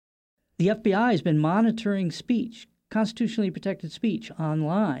The FBI has been monitoring speech, constitutionally protected speech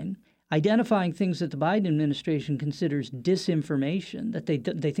online, identifying things that the Biden administration considers disinformation, that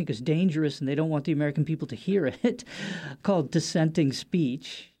they think is dangerous and they don't want the American people to hear it, called dissenting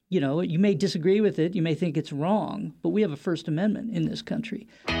speech. You know, you may disagree with it, you may think it's wrong, but we have a First Amendment in this country.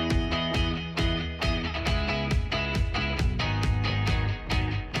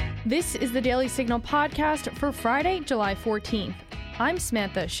 This is the Daily Signal podcast for Friday, July 14th. I'm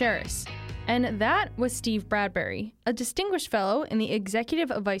Samantha Sherris. And that was Steve Bradbury, a distinguished fellow in the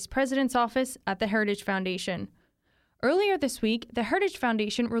Executive Vice President's Office at the Heritage Foundation. Earlier this week, the Heritage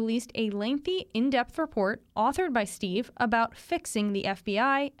Foundation released a lengthy, in-depth report authored by Steve about fixing the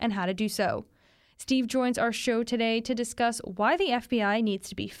FBI and how to do so. Steve joins our show today to discuss why the FBI needs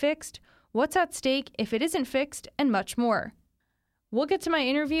to be fixed, what's at stake if it isn't fixed, and much more. We'll get to my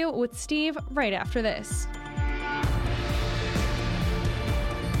interview with Steve right after this.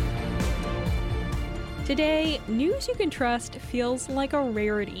 Today, news you can trust feels like a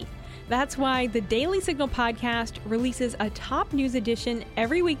rarity. That's why the Daily Signal podcast releases a top news edition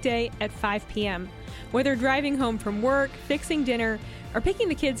every weekday at 5 p.m. Whether driving home from work, fixing dinner, or picking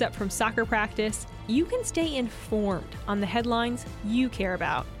the kids up from soccer practice, you can stay informed on the headlines you care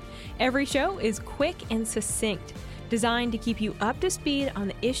about. Every show is quick and succinct, designed to keep you up to speed on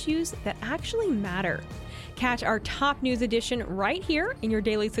the issues that actually matter. Catch our top news edition right here in your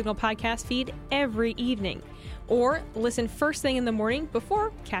Daily Signal podcast feed every evening. Or listen first thing in the morning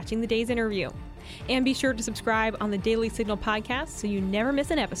before catching the day's interview. And be sure to subscribe on the Daily Signal podcast so you never miss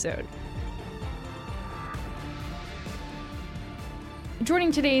an episode.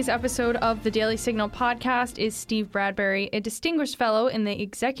 Joining today's episode of the Daily Signal podcast is Steve Bradbury, a distinguished fellow in the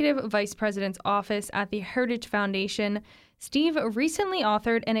Executive Vice President's Office at the Heritage Foundation. Steve recently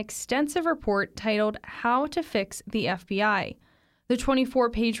authored an extensive report titled How to Fix the FBI. The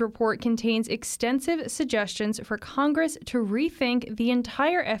 24-page report contains extensive suggestions for Congress to rethink the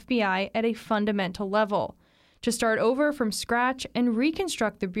entire FBI at a fundamental level, to start over from scratch and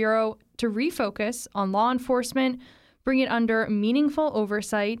reconstruct the Bureau to refocus on law enforcement, bring it under meaningful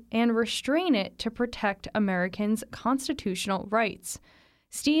oversight, and restrain it to protect Americans' constitutional rights.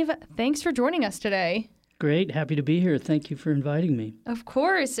 Steve, thanks for joining us today. Great. Happy to be here. Thank you for inviting me. Of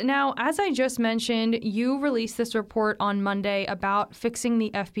course. Now, as I just mentioned, you released this report on Monday about fixing the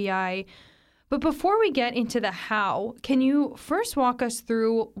FBI. But before we get into the how, can you first walk us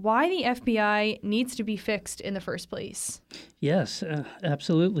through why the FBI needs to be fixed in the first place? Yes,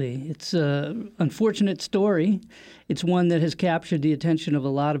 absolutely. It's an unfortunate story. It's one that has captured the attention of a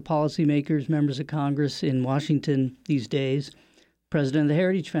lot of policymakers, members of Congress in Washington these days. President of the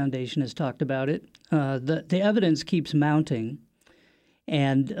Heritage Foundation has talked about it. The evidence keeps mounting.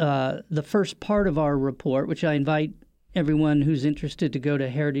 And the first part of our report, which I invite everyone who's interested to go to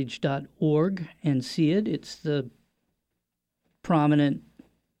heritage.org and see it. It's the prominent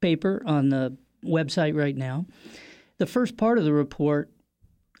paper on the website right now. The first part of the report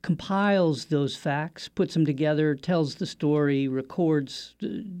compiles those facts, puts them together, tells the story, records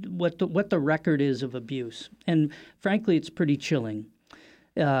what the record is of abuse. And frankly, it's pretty chilling.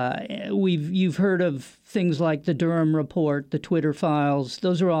 You've heard of things like the Durham report, the Twitter files.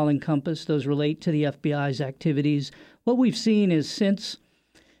 Those are all encompassed. Those relate to the FBI's activities. What we've seen is since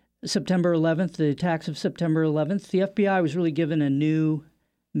September 11th, the attacks of September 11th, the FBI was really given a new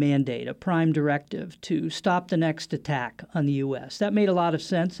mandate, a prime directive to stop the next attack on the U.S. That made a lot of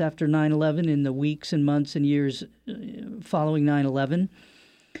sense after 9/11 in the weeks and months and years following 9/11.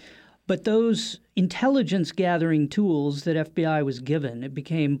 But those intelligence gathering tools that FBI was given, it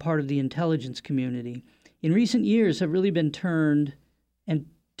became part of the intelligence community, in recent years have really been turned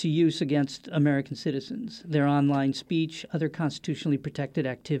to use against American citizens, their online speech, other constitutionally protected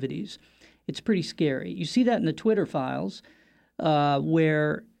activities. It's pretty scary. You see that in the Twitter files,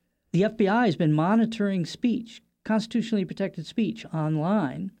 where the FBI has been monitoring speech, constitutionally protected speech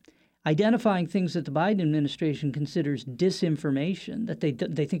online, identifying things that the Biden administration considers disinformation, that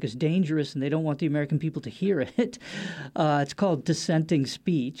they think is dangerous and they don't want the American people to hear it. It's called dissenting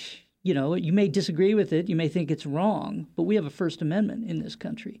speech. You know, you may disagree with it, you may think it's wrong, but we have a First Amendment in this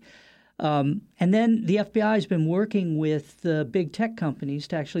country. And then the FBI has been working with the big tech companies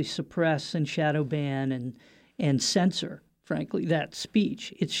to actually suppress and shadow ban and censor, frankly, that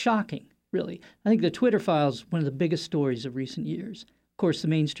speech. It's shocking, really. I think the Twitter files one of the biggest stories of recent years. Of course, the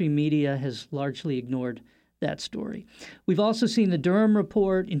mainstream media has largely ignored that story. We've also seen the Durham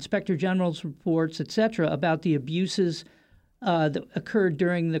report, Inspector General's reports, et cetera, about the abuses that occurred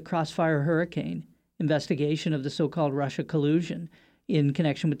during the Crossfire Hurricane investigation of the so-called Russia collusion in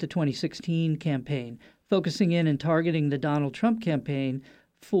connection with the 2016 campaign, focusing in and targeting the Donald Trump campaign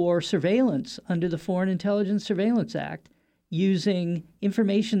for surveillance under the Foreign Intelligence Surveillance Act, using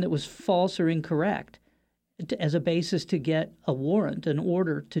information that was false or incorrect as a basis to get a warrant, an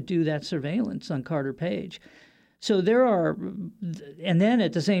order to do that surveillance on Carter Page. So there are, and then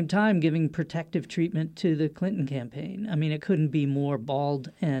at the same time giving protective treatment to the Clinton campaign. I mean, it couldn't be more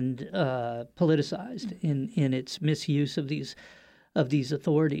bald and politicized in its misuse of these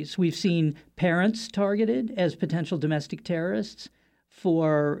authorities. We've seen parents targeted as potential domestic terrorists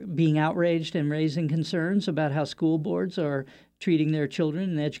for being outraged and raising concerns about how school boards are treating their children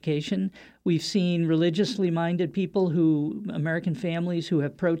in education. We've seen religiously minded people American families who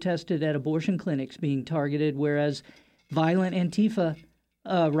have protested at abortion clinics being targeted, whereas violent Antifa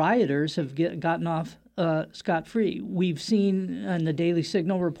rioters have gotten off scot-free. We've seen, and the Daily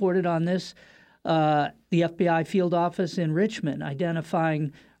Signal reported on this, the FBI field office in Richmond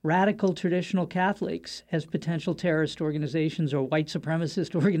identifying radical traditional Catholics as potential terrorist organizations or white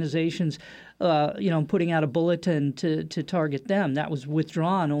supremacist organizations, putting out a bulletin to target them. That was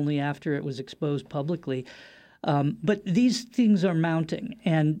withdrawn only after it was exposed publicly. But these things are mounting.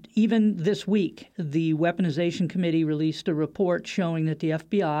 And even this week, the Weaponization Committee released a report showing that the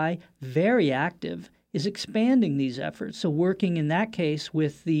FBI, very active, is expanding these efforts. So working in that case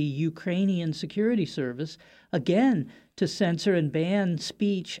with the Ukrainian Security Service, again, to censor and ban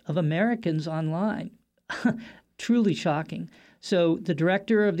speech of Americans online. Truly shocking. So the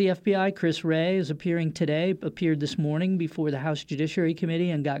director of the FBI, Chris Wray, is appeared this morning before the House Judiciary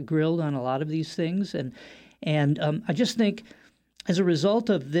Committee and got grilled on a lot of these things. And I just think as a result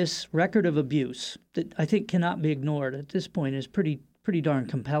of this record of abuse that I think cannot be ignored at this point is pretty darn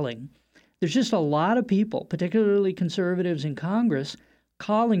compelling. There's just a lot of people, particularly conservatives in Congress,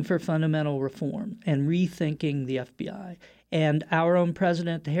 calling for fundamental reform and rethinking the FBI. And our own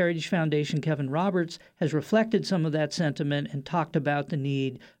president, the Heritage Foundation, Kevin Roberts, has reflected some of that sentiment and talked about the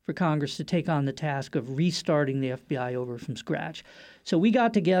need for Congress to take on the task of restarting the FBI over from scratch. So we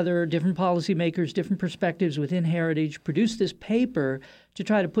got together, different policymakers, different perspectives within Heritage, produced this paper to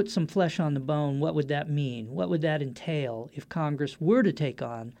try to put some flesh on the bone. What would that mean? What would that entail if Congress were to take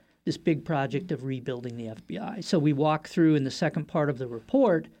on this big project of rebuilding the FBI? So we walk through in the second part of the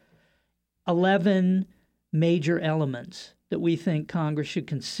report 11 major elements that we think Congress should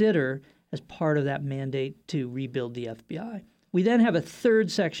consider as part of that mandate to rebuild the FBI. We then have a third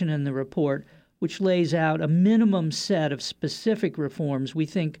section in the report which lays out a minimum set of specific reforms we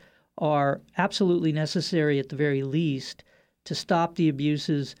think are absolutely necessary at the very least to stop the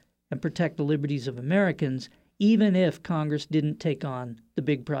abuses and protect the liberties of Americans, even if Congress didn't take on the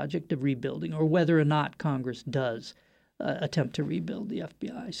big project of rebuilding, or whether or not Congress does attempt to rebuild the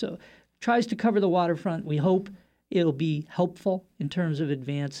FBI. So it tries to cover the waterfront. We hope it'll be helpful in terms of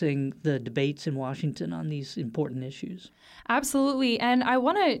advancing the debates in Washington on these important issues. Absolutely. And I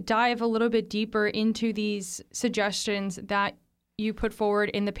want to dive a little bit deeper into these suggestions that you put forward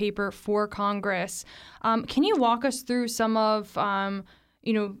in the paper for Congress. Can you walk us through some of,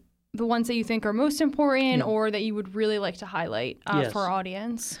 the ones that you think are most important or that you would really like to highlight for our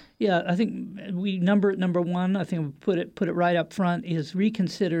audience? Yeah, I think number one, I think we'll put it right up front, is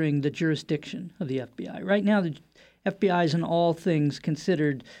reconsidering the jurisdiction of the FBI. Right now, the FBI is in all things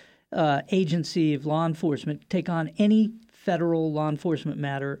considered agency of law enforcement, take on any federal law enforcement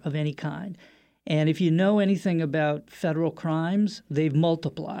matter of any kind. And if you know anything about federal crimes, they've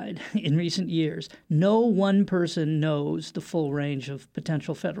multiplied in recent years. No one person knows the full range of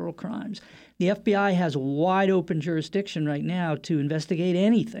potential federal crimes. The FBI has wide open jurisdiction right now to investigate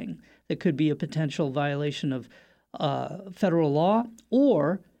anything that could be a potential violation of federal law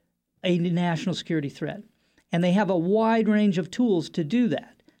or a national security threat. And they have a wide range of tools to do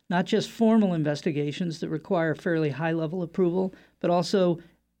that, not just formal investigations that require fairly high-level approval, but also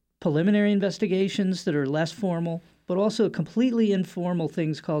preliminary investigations that are less formal, but also completely informal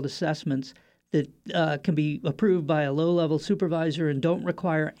things called assessments that can be approved by a low-level supervisor and don't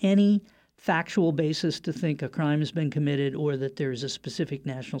require any factual basis to think a crime has been committed or that there is a specific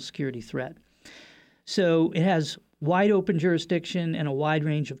national security threat. So it has wide open jurisdiction and a wide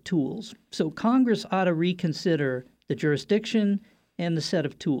range of tools. So Congress ought to reconsider the jurisdiction and the set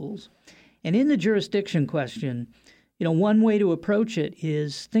of tools. And in the jurisdiction question, one way to approach it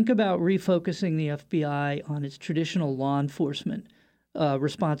is think about refocusing the FBI on its traditional law enforcement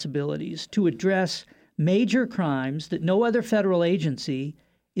responsibilities to address major crimes that no other federal agency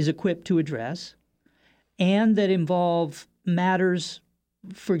is equipped to address and that involve matters,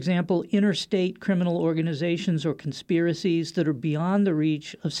 for example, interstate criminal organizations or conspiracies that are beyond the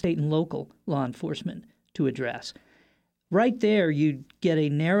reach of state and local law enforcement to address. right there, you'd get a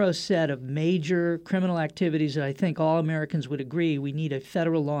narrow set of major criminal activities that I think all Americans would agree we need a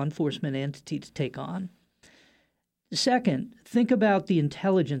federal law enforcement entity to take on. Second, think about the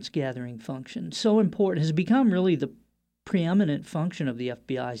intelligence gathering function. So important, has become really the preeminent function of the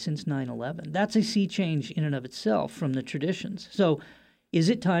FBI since 9/11. That's a sea change in and of itself from the traditions. So is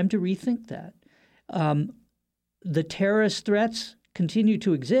it time to rethink that? The terrorist threats continue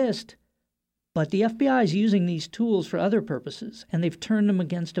to exist, but the FBI is using these tools for other purposes, and they've turned them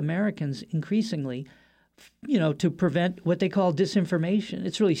against Americans increasingly, to prevent what they call disinformation.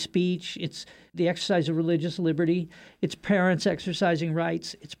 It's really speech. It's the exercise of religious liberty. It's parents exercising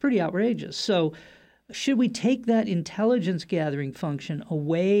rights. It's pretty outrageous. So should we take that intelligence gathering function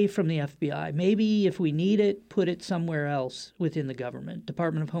away from the FBI? Maybe if we need it, put it somewhere else within the government,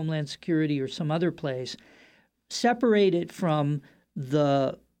 Department of Homeland Security or some other place. Separate it from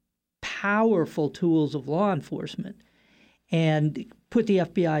the powerful tools of law enforcement and put the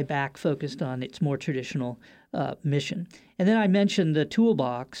FBI back focused on its more traditional mission. And then I mentioned the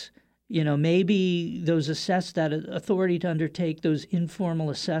toolbox. Maybe those assess that authority to undertake those informal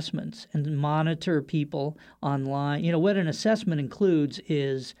assessments and monitor people online. What an assessment includes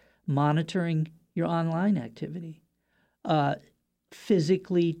is monitoring your online activity,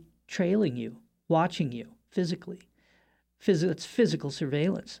 physically trailing you, watching you physically. It's physical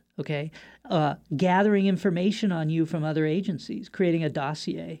surveillance, okay? Gathering information on you from other agencies, creating a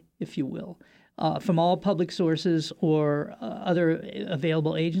dossier, if you will, from all public sources or other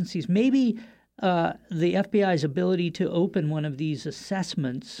available agencies. Maybe the FBI's ability to open one of these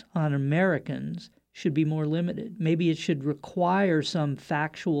assessments on Americans should be more limited. Maybe it should require some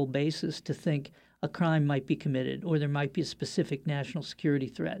factual basis to think a crime might be committed or there might be a specific national security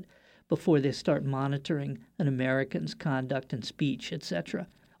threat before they start monitoring an American's conduct and speech, etc.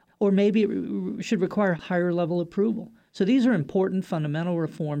 Or maybe it should require higher level approval. So these are important fundamental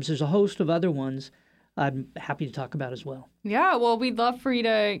reforms. There's a host of other ones I'm happy to talk about as well. Yeah, well, we'd love for you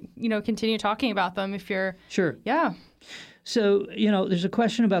to, continue talking about them if you're... Sure. Yeah. So, there's a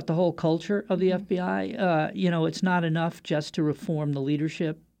question about the whole culture of the FBI. It's not enough just to reform the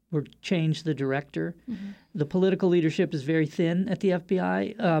leadership or change the director. Mm-hmm. The political leadership is very thin at the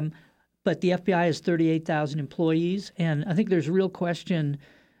FBI. But the FBI has 38,000 employees, and I think there's a real question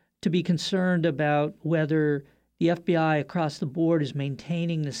to be concerned about whether the FBI across the board is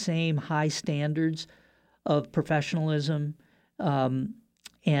maintaining the same high standards of professionalism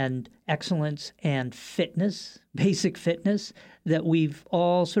and excellence and fitness, basic fitness, that we've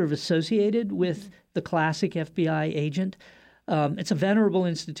all sort of associated with the classic FBI agent. It's a venerable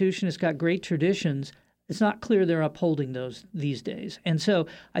institution. It's got great traditions. It's not clear they're upholding those these days. And so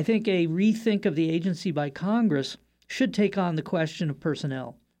I think a rethink of the agency by Congress should take on the question of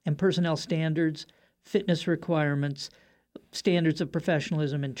personnel and personnel standards, fitness requirements, standards of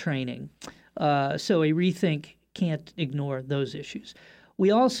professionalism and training. So a rethink can't ignore those issues.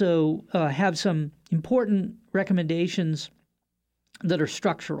 We also have some important recommendations that are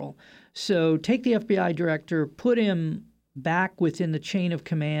structural. So take the FBI director, put him back within the chain of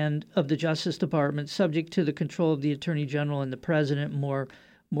command of the Justice Department, subject to the control of the Attorney General and the President more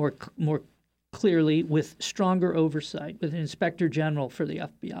clearly, with stronger oversight, with an Inspector General for the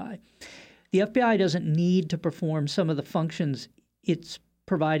FBI. The FBI doesn't need to perform some of the functions it's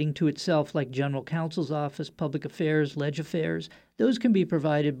providing to itself, like General Counsel's Office, Public Affairs, Leg Affairs. Those can be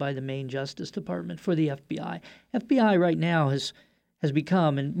provided by the main Justice Department for the FBI. FBI right now has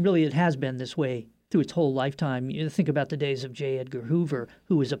become, and really it has been this way through its whole lifetime. You think about the days of J. Edgar Hoover,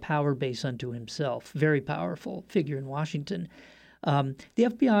 who was a power base unto himself, very powerful figure in Washington. The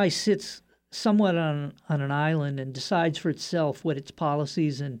FBI sits somewhat on an island and decides for itself what its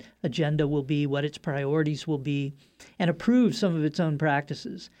policies and agenda will be, what its priorities will be, and approves some of its own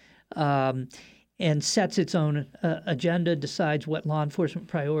practices, and sets its own agenda, decides what law enforcement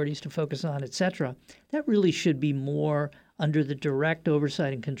priorities to focus on, etc. That really should be more under the direct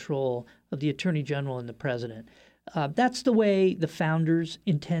oversight and control of the Attorney General and the President. That's the way the founders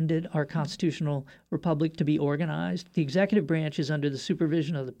intended our constitutional republic to be organized. The executive branch is under the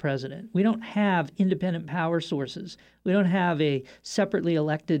supervision of the President. We don't have independent power sources. We don't have a separately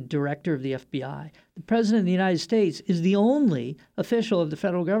elected director of the FBI. The President of the United States is the only official of the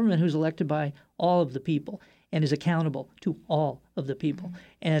federal government who's elected by all of the people and is accountable to all of the people.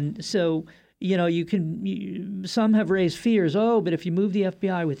 And so some have raised fears, but if you move the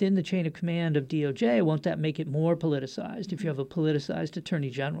FBI within the chain of command of DOJ, won't that make it more politicized if you have a politicized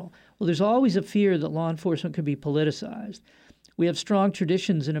Attorney General? Well, there's always a fear that law enforcement could be politicized. We have strong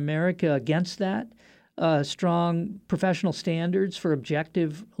traditions in America against that. strong professional standards for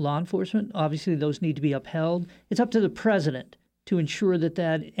objective law enforcement. Obviously, those need to be upheld. It's up to the president to ensure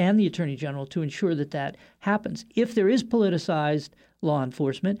that and the attorney general to ensure that happens. If there is politicized law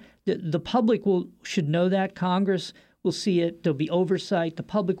enforcement, the public should know that. Congress will see it. There'll be oversight. The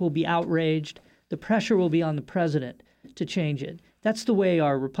public will be outraged. The pressure will be on the president to change it. That's the way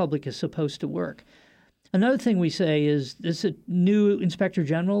our republic is supposed to work. Another thing we say is this new inspector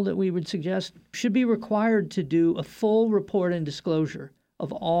general that we would suggest should be required to do a full report and disclosure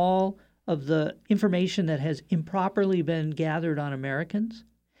of all of the information that has improperly been gathered on Americans,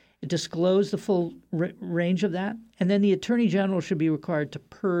 disclose the full range of that, and then the attorney general should be required to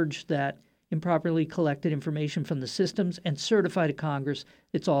purge that improperly collected information from the systems and certify to Congress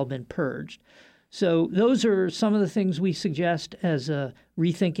it's all been purged. So those are some of the things we suggest as a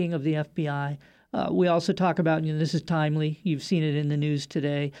rethinking of the FBI. We also talk about, this is timely, you've seen it in the news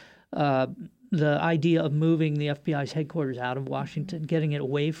today, the idea of moving the FBI's headquarters out of Washington, getting it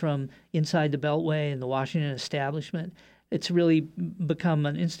away from inside the Beltway and the Washington establishment. It's really become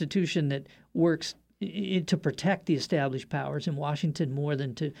an institution that works to protect the established powers in Washington more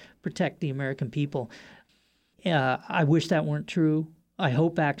than to protect the American people. I wish that weren't true. I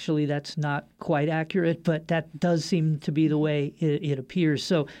hope actually that's not quite accurate, but that does seem to be the way it appears.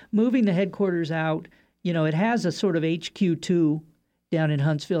 So moving the headquarters out, it has a sort of HQ2 down in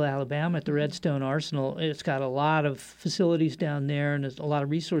Huntsville, Alabama at the Redstone Arsenal. It's got a lot of facilities down there and a lot of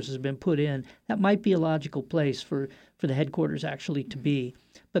resources have been put in. That might be a logical place for the headquarters actually to be.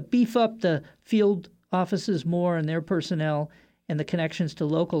 But beef up the field offices more and their personnel and the connections to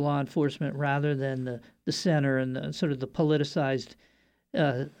local law enforcement rather than the center and the sort of the politicized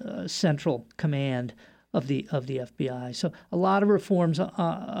central command of the FBI. So a lot of reforms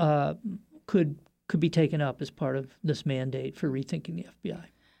could be taken up as part of this mandate for rethinking the FBI.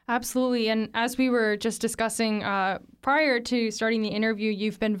 Absolutely. And as we were just discussing prior to starting the interview,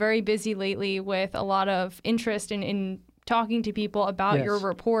 you've been very busy lately with a lot of interest in talking to people about your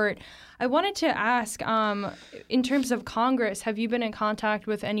report. I wanted to ask, in terms of Congress, have you been in contact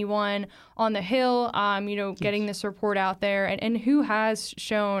with anyone on the Hill, getting this report out there? And who has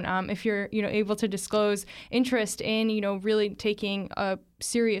shown, if you're, able to disclose, interest in, really taking a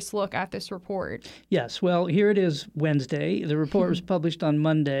serious look at this report? Yes. Well, here it is Wednesday. The report was published on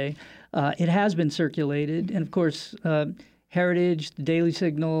Monday. It has been circulated. And, of course, Heritage, the Daily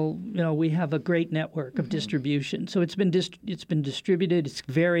Signal, we have a great network of distribution. So it's been distributed. It's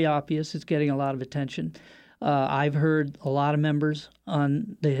very obvious. It's getting a lot of attention. I've heard a lot of members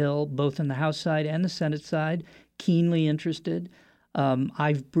on the Hill, both on the House side and the Senate side, keenly interested.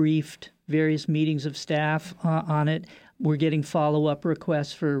 I've briefed various meetings of staff on it. We're getting follow-up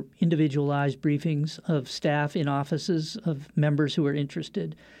requests for individualized briefings of staff in offices of members who are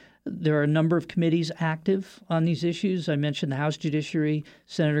interested. There are a number of committees active on these issues. I mentioned the House Judiciary,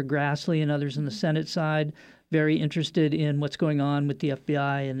 Senator Grassley and others on the Senate side, very interested in what's going on with the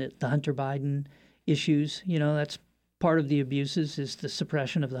FBI and the Hunter Biden issues. That's part of the abuses is the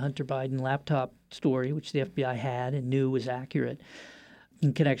suppression of the Hunter Biden laptop story, which the FBI had and knew was accurate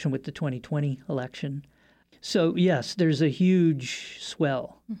in connection with the 2020 election. So, yes, there's a huge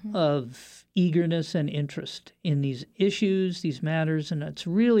swell of eagerness and interest in these issues, these matters, and it's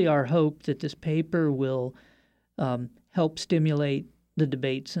really our hope that this paper will help stimulate the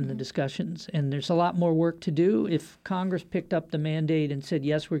debates and the discussions. And there's a lot more work to do. If Congress picked up the mandate and said,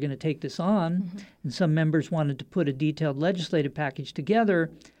 yes, we're going to take this on, and some members wanted to put a detailed legislative package together,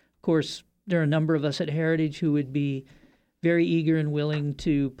 of course, there are a number of us at Heritage who would be very eager and willing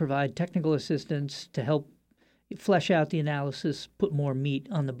to provide technical assistance to help flesh out the analysis, put more meat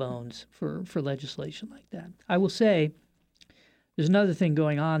on the bones for legislation like that. I will say there's another thing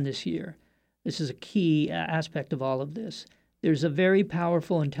going on this year. This is a key aspect of all of this. There's a very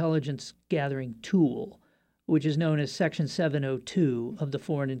powerful intelligence gathering tool, which is known as Section 702 of the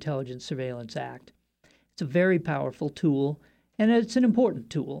Foreign Intelligence Surveillance Act. It's a very powerful tool, and it's an important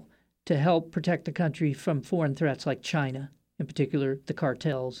tool to help protect the country from foreign threats like China, in particular the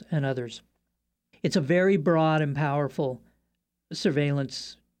cartels and others. It's a very broad and powerful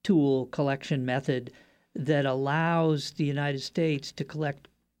surveillance tool collection method that allows the United States to collect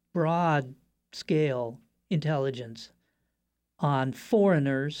broad-scale intelligence on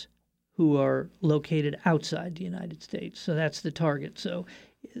foreigners who are located outside the United States. So that's the target. So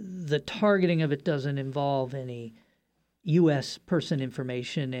the targeting of it doesn't involve any U.S. person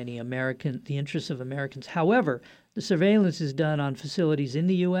information, the interests of Americans. However, the surveillance is done on facilities in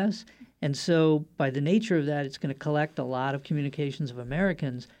the U.S., and so by the nature of that, it's going to collect a lot of communications of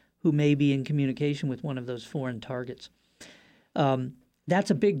Americans who may be in communication with one of those foreign targets.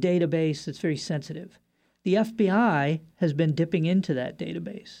 That's a big database that's very sensitive. the FBI has been dipping into that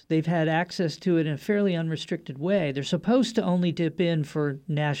database. They've had access to it in a fairly unrestricted way. They're supposed to only dip in for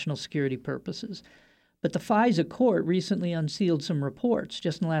national security purposes. But the FISA court recently unsealed some reports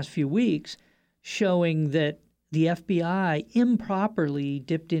just in the last few weeks showing that the FBI improperly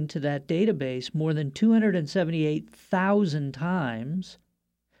dipped into that database more than 278,000 times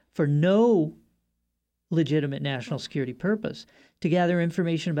for no legitimate national security purpose to gather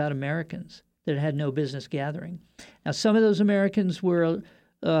information about Americans that it had no business gathering. Now, some of those Americans were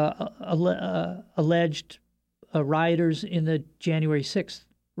alleged rioters in the January 6th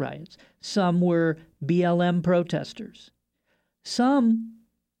riots. Some were BLM protesters. Some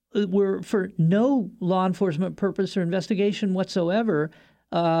were for no law enforcement purpose or investigation whatsoever,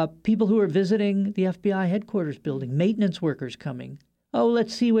 people who are visiting the FBI headquarters building, maintenance workers coming. Oh,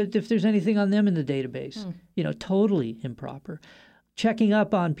 let's see if there's anything on them in the database. Totally improper. Checking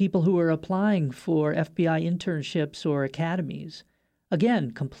up on people who are applying for FBI internships or academies.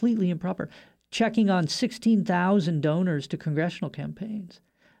 Again, completely improper. Checking on 16,000 donors to congressional campaigns.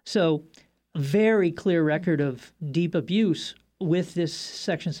 So, very clear record of deep abuse with this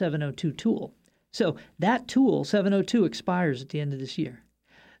Section 702 tool. So that tool, 702, expires at the end of this year.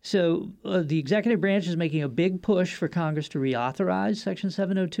 So the executive branch is making a big push for Congress to reauthorize Section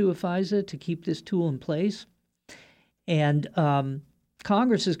 702 of FISA to keep this tool in place. And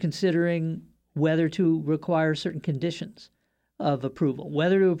Congress is considering whether to require certain conditions of approval,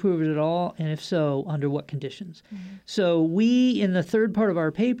 whether to approve it at all, and if so, under what conditions. So we, in the third part of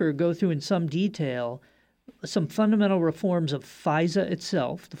our paper, go through in some detail some fundamental reforms of FISA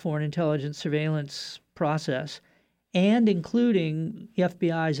itself, the Foreign Intelligence Surveillance Process, and including the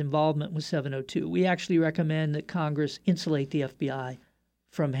FBI's involvement with 702. We actually recommend that Congress insulate the FBI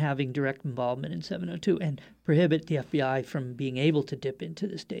from having direct involvement in 702 and prohibit the FBI from being able to dip into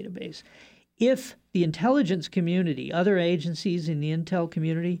this database. If the intelligence community, other agencies in the intel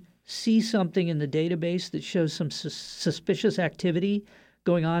community, see something in the database that shows some suspicious activity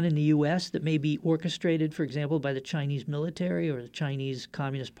going on in the U.S. that may be orchestrated, for example, by the Chinese military or the Chinese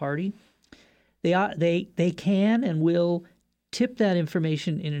Communist Party, they can and will tip that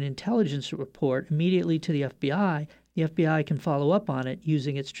information in an intelligence report immediately to the FBI. The FBI can follow up on it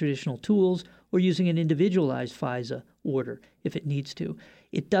using its traditional tools or using an individualized FISA order if it needs to.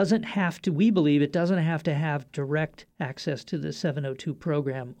 It doesn't have to, we believe, it doesn't have to have direct access to the 702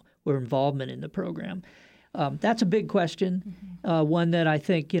 program or involvement in the program. That's a big question, one that I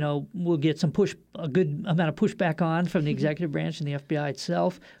think, will get a good amount of pushback on from the executive branch and the FBI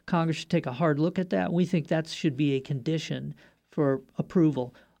itself. Congress should take a hard look at that. We think that should be a condition for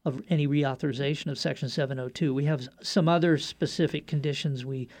approval of any reauthorization of Section 702. We have some other specific conditions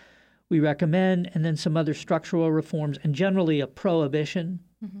we recommend, and then some other structural reforms, and generally a prohibition,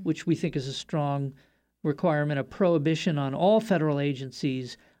 which we think is a strong requirement, a prohibition on all federal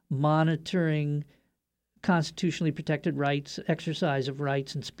agencies monitoring constitutionally protected rights, exercise of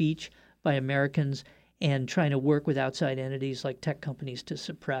rights and speech by Americans, and trying to work with outside entities like tech companies to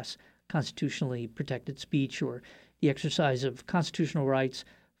suppress constitutionally protected speech or the exercise of constitutional rights,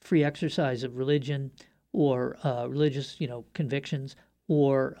 free exercise of religion or religious, convictions,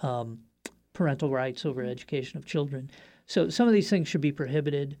 or parental rights over education of children. So some of these things should be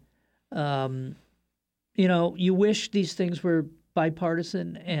prohibited. You wish these things were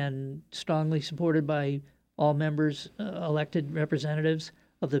bipartisan and strongly supported by all members, elected representatives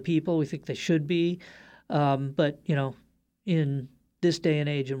of the people. We think they should be. But, in this day and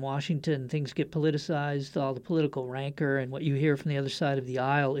age in Washington, things get politicized, all the political rancor, and what you hear from the other side of the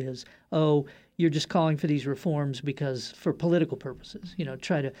aisle is, oh, you're just calling for these reforms because for political purposes,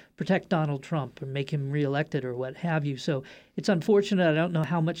 try to protect Donald Trump or make him reelected or what have you. So it's unfortunate. I don't know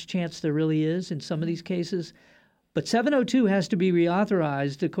how much chance there really is in some of these cases. But 702 has to be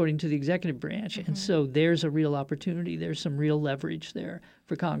reauthorized according to the executive branch. And so there's a real opportunity. There's some real leverage there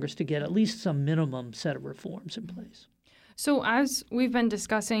for Congress to get at least some minimum set of reforms in place. So as we've been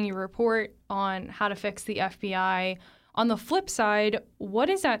discussing your report on how to fix the FBI, on the flip side, what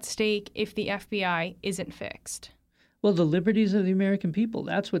is at stake if the FBI isn't fixed? Well, the liberties of the American people,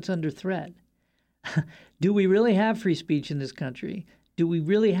 that's what's under threat. Do we really have free speech in this country? Do we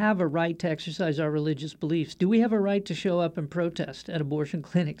really have a right to exercise our religious beliefs? Do we have a right to show up and protest at abortion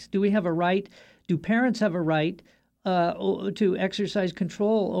clinics? Do parents have a right to exercise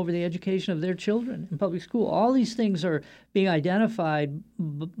control over the education of their children in public school? All these things are being identified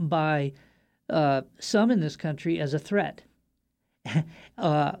by some in this country as a threat.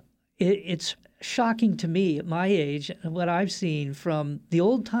 It's shocking to me at my age, what I've seen from the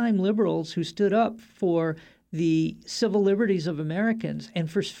old-time liberals who stood up for the civil liberties of Americans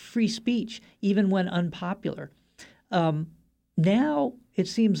and for free speech, even when unpopular. Now it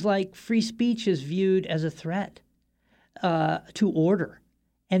seems like free speech is viewed as a threat to order.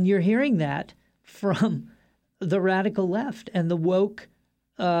 And you're hearing that from the radical left and the woke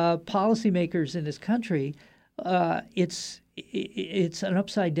policymakers in this country. It's an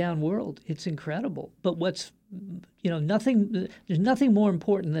upside down world. It's incredible. But there's nothing more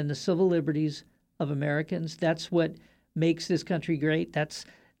important than the civil liberties of Americans. That's what makes this country great. That's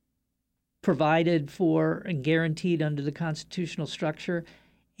provided for and guaranteed under the constitutional structure.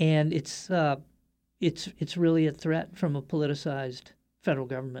 And it's really a threat from a politicized federal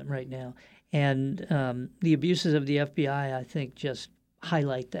government right now. And the abuses of the FBI, I think, just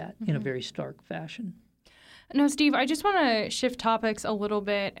highlight that in a very stark fashion. Now, Steve, I just want to shift topics a little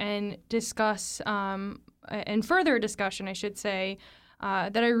bit and discuss, and further discussion, I should say,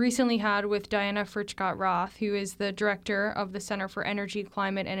 that I recently had with Diana Fritchcott-Roth, who is the director of the Center for Energy,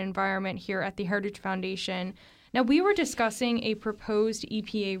 Climate, and Environment here at the Heritage Foundation. Now, we were discussing a proposed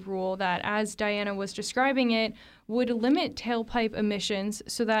EPA rule that, as Diana was describing it, would limit tailpipe emissions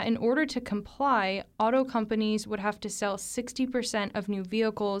so that in order to comply, auto companies would have to sell 60% of new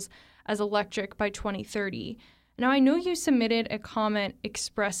vehicles as electric by 2030. Now, I know you submitted a comment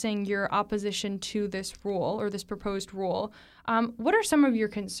expressing your opposition to this rule or this proposed rule. What are some of your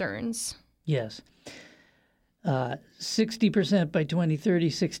concerns? Yes. 60% by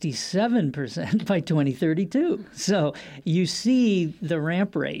 2030, 67% by 2032. So you see the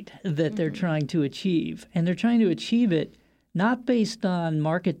ramp rate that they're trying to achieve. And they're trying to achieve it not based on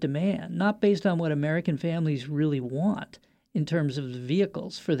market demand, not based on what American families really want in terms of the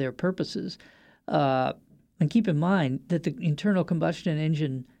vehicles for their purposes. And keep in mind that the internal combustion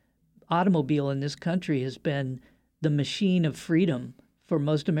engine automobile in this country has been the machine of freedom for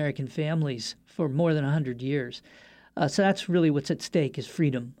most American families for more than 100 years. So that's really what's at stake is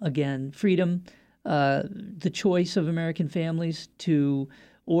freedom. Again, freedom, the choice of American families to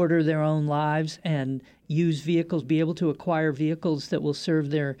order their own lives and use vehicles, be able to acquire vehicles that will serve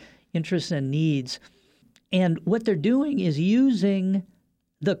their interests and needs. And what they're doing is using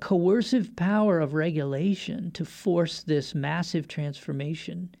the coercive power of regulation to force this massive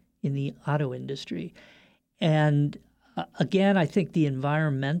transformation in the auto industry. And again, I think the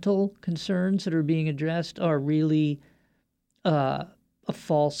environmental concerns that are being addressed are really a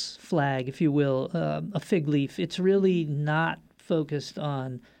false flag, if you will, a fig leaf. It's really not focused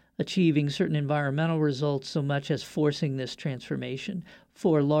on achieving certain environmental results so much as forcing this transformation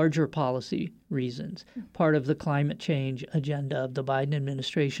for larger policy reasons. Part of the climate change agenda of the Biden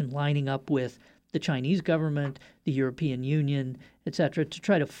administration lining up with the Chinese government, the European Union, et cetera, to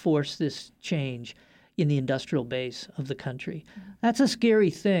try to force this change in the industrial base of the country. That's a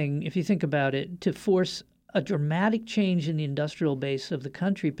scary thing, if you think about it, to force a dramatic change in the industrial base of the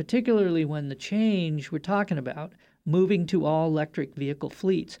country, particularly when the change we're talking about, moving to all electric vehicle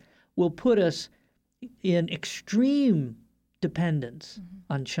fleets, will put us in extreme dependence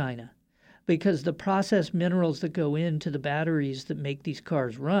on China, because the processed minerals that go into the batteries that make these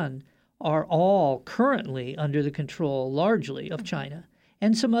cars run are all currently under the control largely of China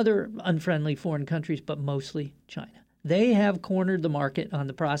and some other unfriendly foreign countries, but mostly China. They have cornered the market on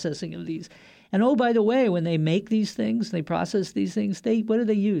the processing of these. And oh, by the way, when they make these things, they process these things, what do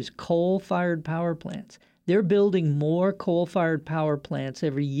they use? Coal-fired power plants. They're building more coal-fired power plants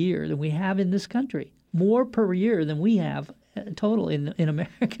every year than we have in this country, more per year than we have total in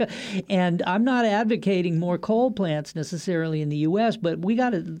America. And I'm not advocating more coal plants necessarily in the U.S., but we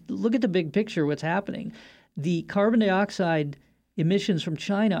got to look at the big picture, what's happening. The carbon dioxide emissions from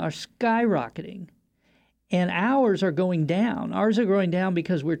China are skyrocketing, and ours are going down. Ours are going down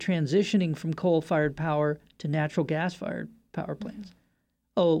because we're transitioning from coal-fired power to natural gas-fired power plants.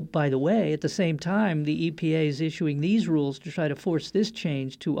 Oh, by the way, at the same time, the EPA is issuing these rules to try to force this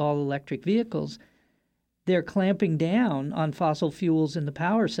change to all electric vehicles. They're clamping down on fossil fuels in the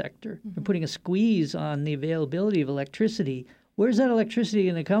power sector. They're putting a squeeze on the availability of electricity. Where's that electricity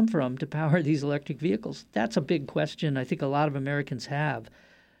going to come from to power these electric vehicles? That's a big question I think a lot of Americans have.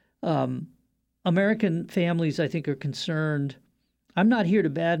 American families, I think, are concerned. I'm not here to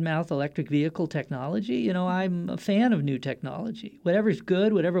badmouth electric vehicle technology. You know, I'm a fan of new technology. Whatever's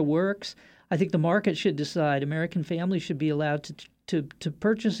good, whatever works, I think the market should decide. American families should be allowed to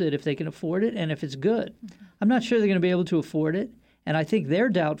purchase it if they can afford it and if it's good. I'm not sure they're going to be able to afford it, and I think they're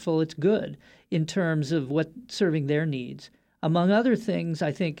doubtful it's good in terms of what serving their needs. Among other things,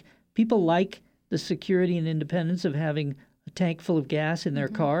 I think people like the security and independence of having a tank full of gas in their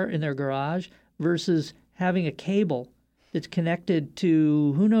car, in their garage, versus having a cable that's connected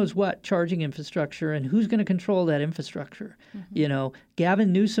to who knows what charging infrastructure, and who's going to control that infrastructure.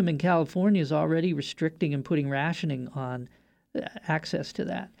 Gavin Newsom in California is already restricting and putting rationing on access to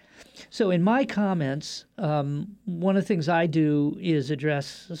that. So in my comments, one of the things I do is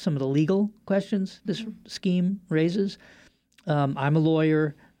address some of the legal questions this scheme raises. I'm a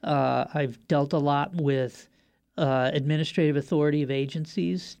lawyer. I've dealt a lot with administrative authority of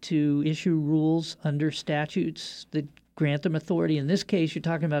agencies to issue rules under statutes that grant them authority. In this case, you're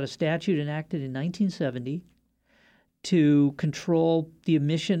talking about a statute enacted in 1970 to control the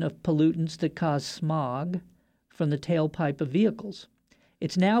emission of pollutants that cause smog from the tailpipe of vehicles.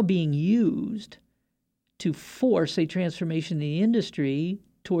 It's now being used to force a transformation in the industry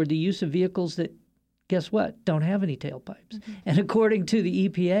toward the use of vehicles that, guess what, don't have any tailpipes. And according to the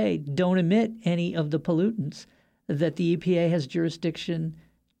EPA, don't emit any of the pollutants that the EPA has jurisdiction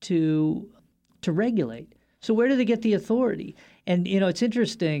to regulate. So where do they get the authority? And, it's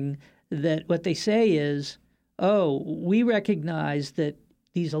interesting that what they say is, we recognize that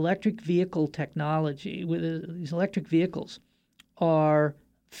these electric vehicle technology, these electric vehicles are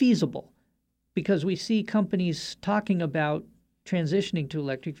feasible because we see companies talking about transitioning to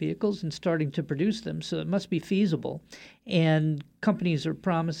electric vehicles and starting to produce them. So it must be feasible. And companies are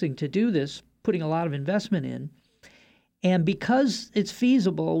promising to do this, putting a lot of investment in. And because it's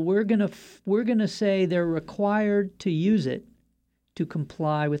feasible, we're gonna say they're required to use it to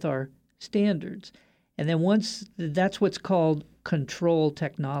comply with our standards. And then once that's what's called control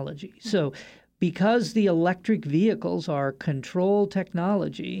technology. So because the electric vehicles are control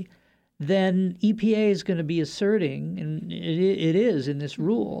technology, then EPA is going to be asserting, and it is in this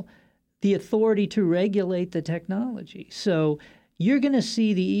rule, the authority to regulate the technology. So you're going to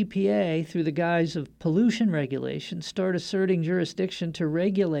see the EPA, through the guise of pollution regulation, start asserting jurisdiction to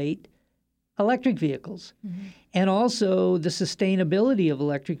regulate electric vehicles. And also the sustainability of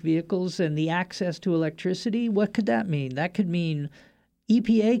electric vehicles and the access to electricity. What could that mean? That could mean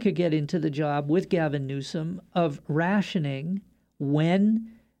EPA could get into the job with Gavin Newsom of rationing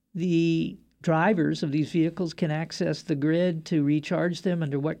when the drivers of these vehicles can access the grid to recharge them,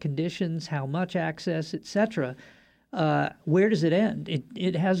 under what conditions, how much access, etc. Where does it end?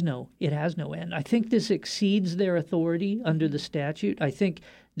 It has no end. I think this exceeds their authority under the statute. I think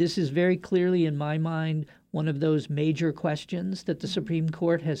this is very clearly, in my mind, one of those major questions that the Supreme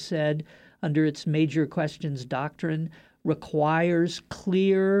Court has said, under its major questions doctrine, requires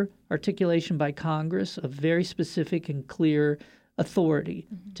clear articulation by Congress of very specific and clear authority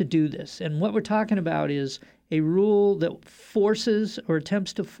to do this. And what we're talking about is a rule that forces or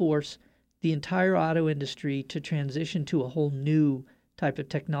attempts to force the entire auto industry to transition to a whole new type of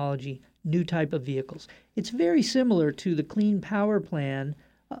technology, new type of vehicles. It's very similar to the Clean Power Plan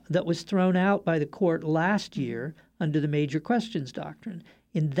that was thrown out by the court last year under the major questions doctrine.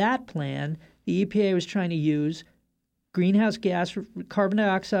 In that plan, the EPA was trying to use greenhouse gas, carbon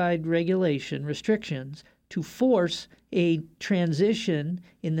dioxide regulation restrictions to force a transition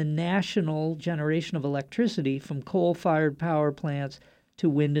in the national generation of electricity from coal-fired power plants to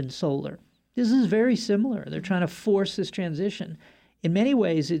wind and solar. This is very similar. They're trying to force this transition. In many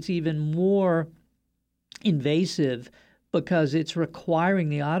ways, it's even more invasive because it's requiring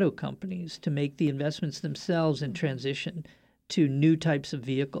the auto companies to make the investments themselves in transition to new types of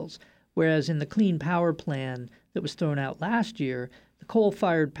vehicles. Whereas in the Clean Power Plan that was thrown out last year, the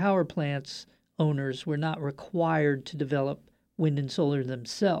coal-fired power plants owners were not required to develop wind and solar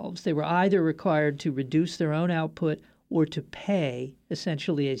themselves. They were either required to reduce their own output or to pay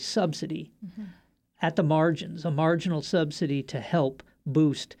essentially a subsidy at the margins, a marginal subsidy to help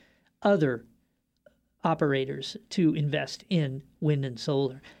boost other operators to invest in wind and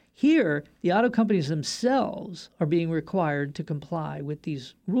solar. Here, the auto companies themselves are being required to comply with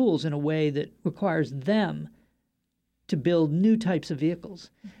these rules in a way that requires them to build new types of vehicles.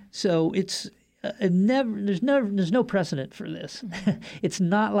 So it's there's no precedent for this. It's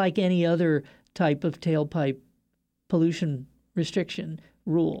not like any other type of tailpipe pollution restriction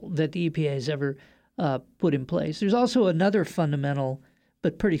rule that the EPA has ever put in place. There's also another fundamental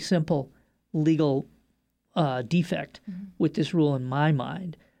but pretty simple legal defect with this rule in my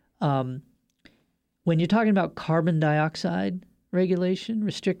mind. When you're talking about carbon dioxide regulation,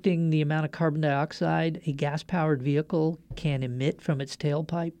 restricting the amount of carbon dioxide a gas-powered vehicle can emit from its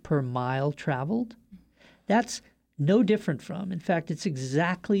tailpipe per mile traveled, that's no different from, in fact, it's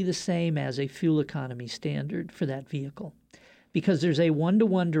exactly the same as a fuel economy standard for that vehicle, because there's a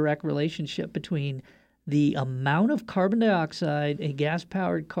one-to-one direct relationship between the amount of carbon dioxide a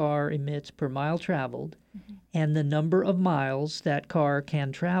gas-powered car emits per mile traveled and the number of miles that car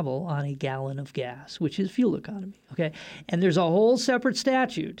can travel on a gallon of gas, which is fuel economy. Okay, and there's a whole separate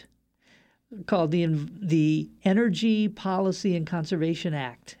statute called the Energy Policy and Conservation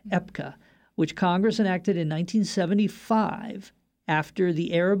Act, EPCA, which Congress enacted in 1975 after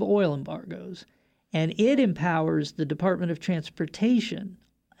the Arab oil embargoes, and it empowers the Department of Transportation,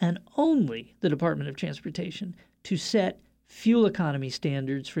 and only the Department of Transportation, to set fuel economy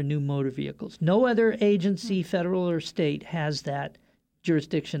standards for new motor vehicles. No other agency, federal or state, has that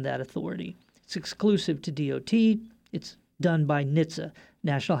jurisdiction, that authority. It's exclusive to DOT. It's done by NHTSA,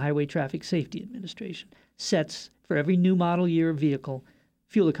 National Highway Traffic Safety Administration, sets for every new model year vehicle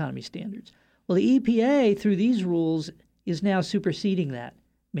fuel economy standards. Well, the EPA, through these rules, is now superseding that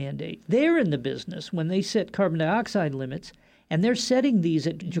mandate. They're in the business when they set carbon dioxide limits, and they're setting these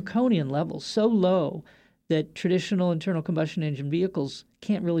at draconian levels, so low that traditional internal combustion engine vehicles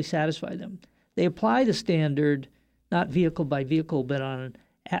can't really satisfy them. They apply the standard not vehicle by vehicle, but on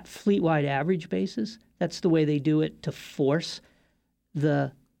a fleet-wide average basis. That's the way they do it to force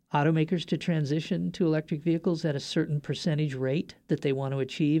the automakers to transition to electric vehicles at a certain percentage rate that they want to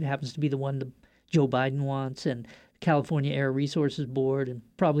achieve. Happens to be the one that Joe Biden wants, and California Air Resources Board, and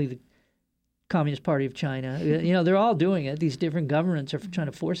probably the Communist Party of China. You know, they're all doing it. These different governments are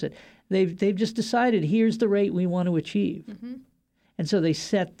trying to force it. They've just decided, here's the rate we want to achieve. And so they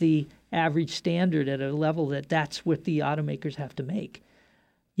set the average standard at a level that's what the automakers have to make.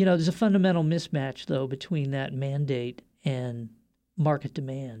 You know, there's a fundamental mismatch, though, between that mandate and market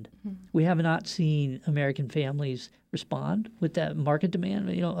demand. We have not seen American families respond with that market demand.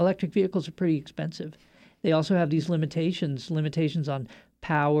 You know, electric vehicles are pretty expensive. They also have these limitations on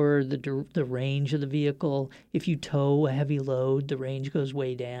power, the range of the vehicle. If you tow a heavy load, the range goes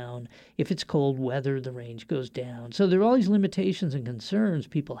way down. If it's cold weather, the range goes down. So there are all these limitations and concerns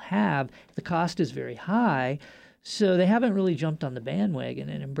people have. The cost is very high, so they haven't really jumped on the bandwagon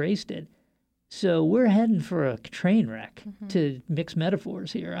and embraced it. So we're heading for a train wreck, to mix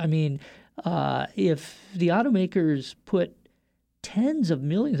metaphors here. I mean, if the automakers put tens of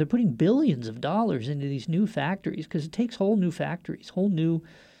millions, they're putting billions of dollars into these new factories, because it takes whole new factories, whole new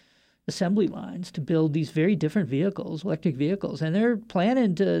assembly lines to build these very different vehicles, electric vehicles. And they're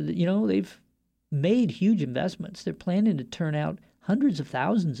planning to, you know, they've made huge investments. They're planning to turn out hundreds of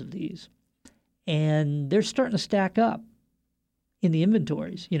thousands of these. And they're starting to stack up in the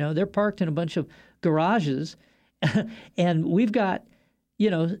inventories. You know, they're parked in a bunch of garages, and we've got,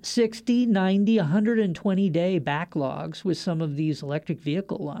 60, 90, 120-day backlogs with some of these electric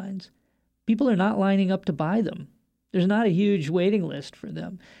vehicle lines. People are not lining up to buy them. There's not a huge waiting list for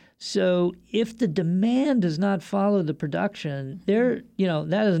them. So if the demand does not follow the production,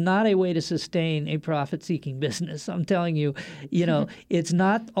 that is not a way to sustain a profit-seeking business. I'm telling you, it's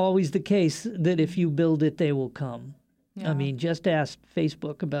not always the case that if you build it, they will come. Yeah. I mean, just ask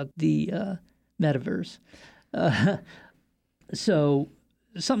Facebook about the metaverse. So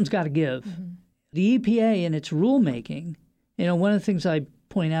something's got to give. The EPA in its rulemaking, one of the things I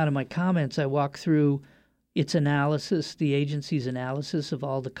point out in my comments, I walk through its analysis, the agency's analysis of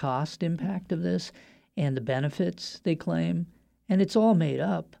all the cost impact of this and the benefits they claim, and it's all made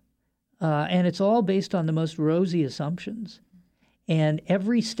up. And it's all based on the most rosy assumptions. And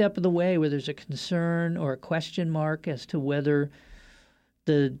every step of the way where there's a concern or a question mark as to whether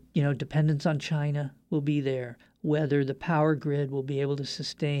the dependence on China will be there, whether the power grid will be able to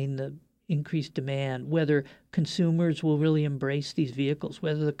sustain the increased demand, whether consumers will really embrace these vehicles,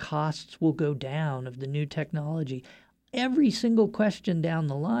 whether the costs will go down of the new technology. Every single question down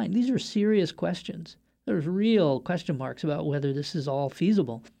the line, these are serious questions. There's real question marks about whether this is all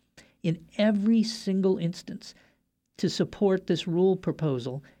feasible. In every single instance, to support this rule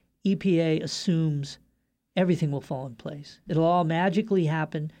proposal, EPA assumes everything will fall in place. It'll all magically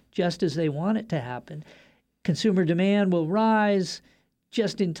happen just as they want it to happen. Consumer demand will rise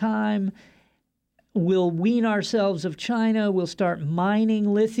just in time. We'll wean ourselves of China. We'll start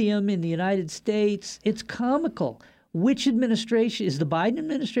mining lithium in the United States. It's comical. Which administration? Is the Biden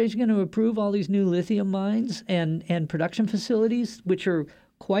administration going to approve all these new lithium mines and production facilities, which are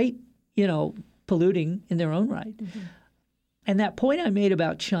quite, polluting in their own right? And that point I made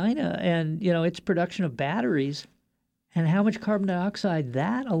about China and, its production of batteries and how much carbon dioxide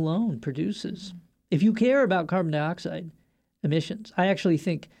that alone produces. If you care about carbon dioxide emissions, I actually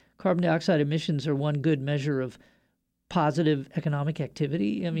think carbon dioxide emissions are one good measure of positive economic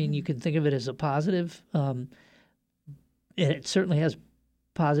activity. I mean, you can think of it as a positive. It certainly has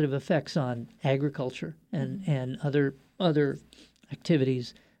positive effects on agriculture and other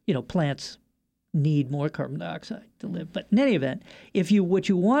activities. Plants need more carbon dioxide to live. But in any event, what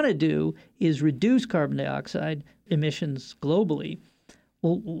you want to do is reduce carbon dioxide emissions globally.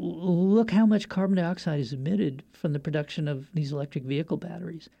 Well, look how much carbon dioxide is emitted from the production of these electric vehicle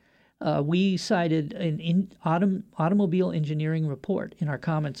batteries. We cited an automobile engineering report in our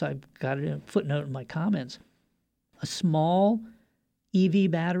comments. I've got it in a footnote in my comments. A small EV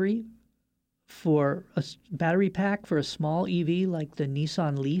battery for a battery pack for a small EV like the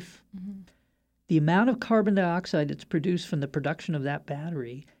Nissan Leaf, the amount of carbon dioxide that's produced from the production of that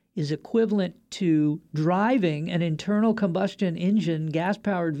battery is equivalent to driving an internal combustion engine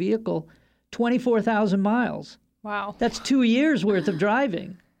gas-powered vehicle 24,000 miles. Wow. That's 2 years worth of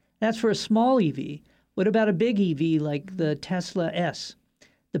driving. That's for a small EV. What about a big EV like the Tesla S?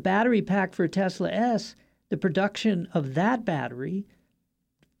 The battery pack for a Tesla S, the production of that battery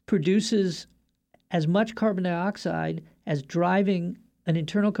produces as much carbon dioxide as driving an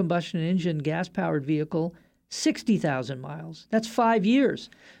internal combustion engine gas-powered vehicle 60,000 miles. That's 5 years.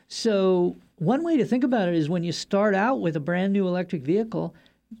 So one way to think about it is when you start out with a brand new electric vehicle,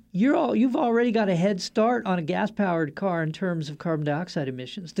 you've already got a head start on a gas-powered car in terms of carbon dioxide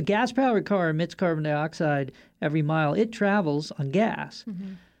emissions. The gas-powered car emits carbon dioxide every mile it travels on gas.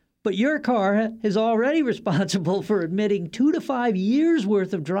 But your car is already responsible for emitting 2 to 5 years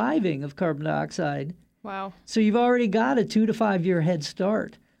worth of driving of carbon dioxide. Wow. So you've already got a 2 to 5 year head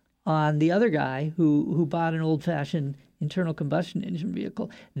start on the other guy who bought an old-fashioned internal combustion engine vehicle.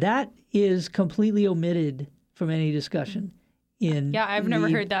 That is completely omitted from any discussion. I've never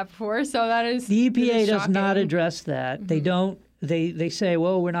heard that before, so that is the EPA does shocking. not address that. They don't. They say,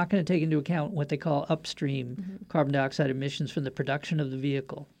 well, we're not going to take into account what they call upstream carbon dioxide emissions from the production of the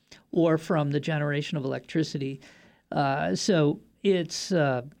vehicle or from the generation of electricity. So it's,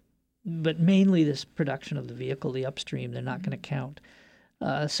 but mainly this production of the vehicle, the upstream, they're not going to count.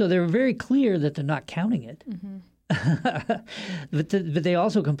 So they're very clear that they're not counting it. But they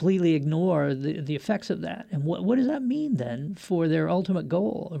also completely ignore the effects of that. And what does that mean then for their ultimate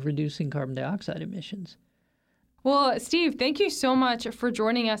goal of reducing carbon dioxide emissions? Well, Steve, thank you so much for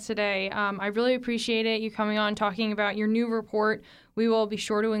joining us today. I really appreciate it, you coming on, talking about your new report. We will be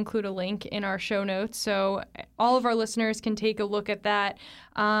sure to include a link in our show notes so all of our listeners can take a look at that.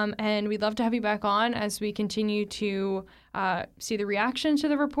 And we'd love to have you back on as we continue to see the reaction to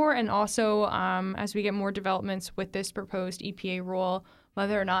the report and also as we get more developments with this proposed EPA rule,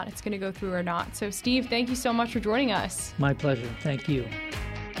 whether or not it's going to go through or not. So, Steve, thank you so much for joining us. My pleasure. Thank you.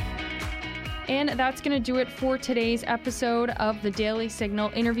 And that's going to do it for today's episode of the Daily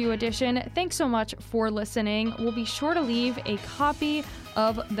Signal Interview Edition. Thanks so much for listening. We'll be sure to leave a copy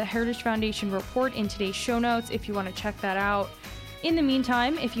of the Heritage Foundation report in today's show notes if you want to check that out. In the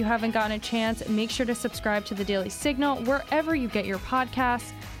meantime, if you haven't gotten a chance, make sure to subscribe to the Daily Signal wherever you get your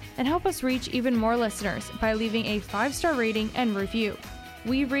podcasts and help us reach even more listeners by leaving a 5-star rating and review.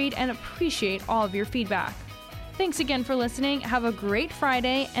 We read and appreciate all of your feedback. Thanks again for listening. Have a great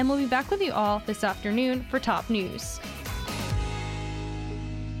Friday, and we'll be back with you all this afternoon for top news.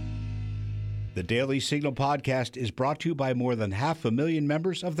 The Daily Signal podcast is brought to you by more than 500,000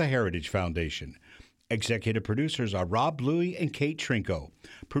 members of the Heritage Foundation. Executive producers are Rob Bluey and Kate Trinko.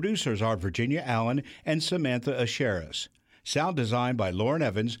 Producers are Virginia Allen and Samantha Asheris. Sound design by Lauren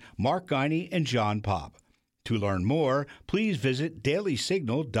Evans, Mark Guiney, and John Popp. To learn more, please visit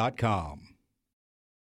dailysignal.com.